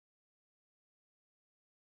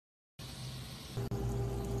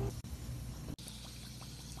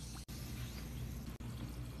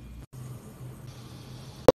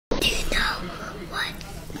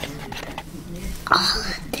all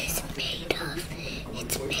of this made of?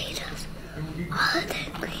 It's made of all of the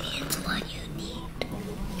ingredients what you need.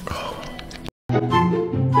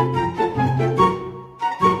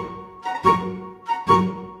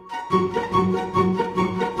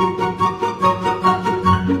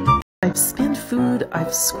 I've spinned food, I've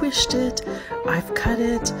squished it, I've cut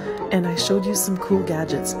it, and I showed you some cool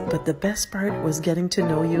gadgets, but the best part was getting to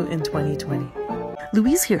know you in 2020.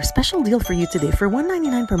 Louise here, special deal for you today. For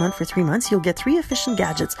 $1.99 per month for 3 months, you'll get 3 efficient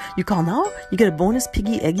gadgets. You call now, you get a bonus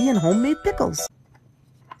piggy eggy and homemade pickles.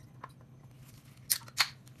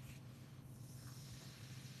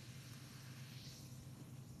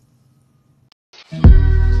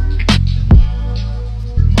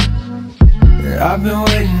 I've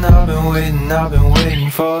been waiting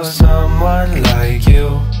for someone like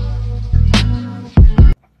you.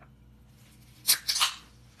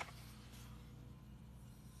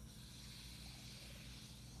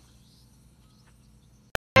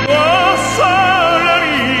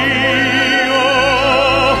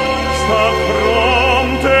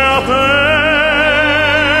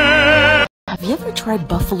 Have you ever tried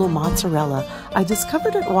buffalo mozzarella? I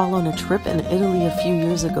discovered it while on a trip in Italy a few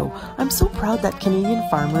years ago. I'm so proud that Canadian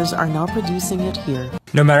farmers are now producing it here.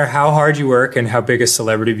 No matter how hard you work and how big a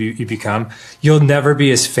celebrity you become, you'll never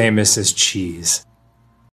be as famous as cheese.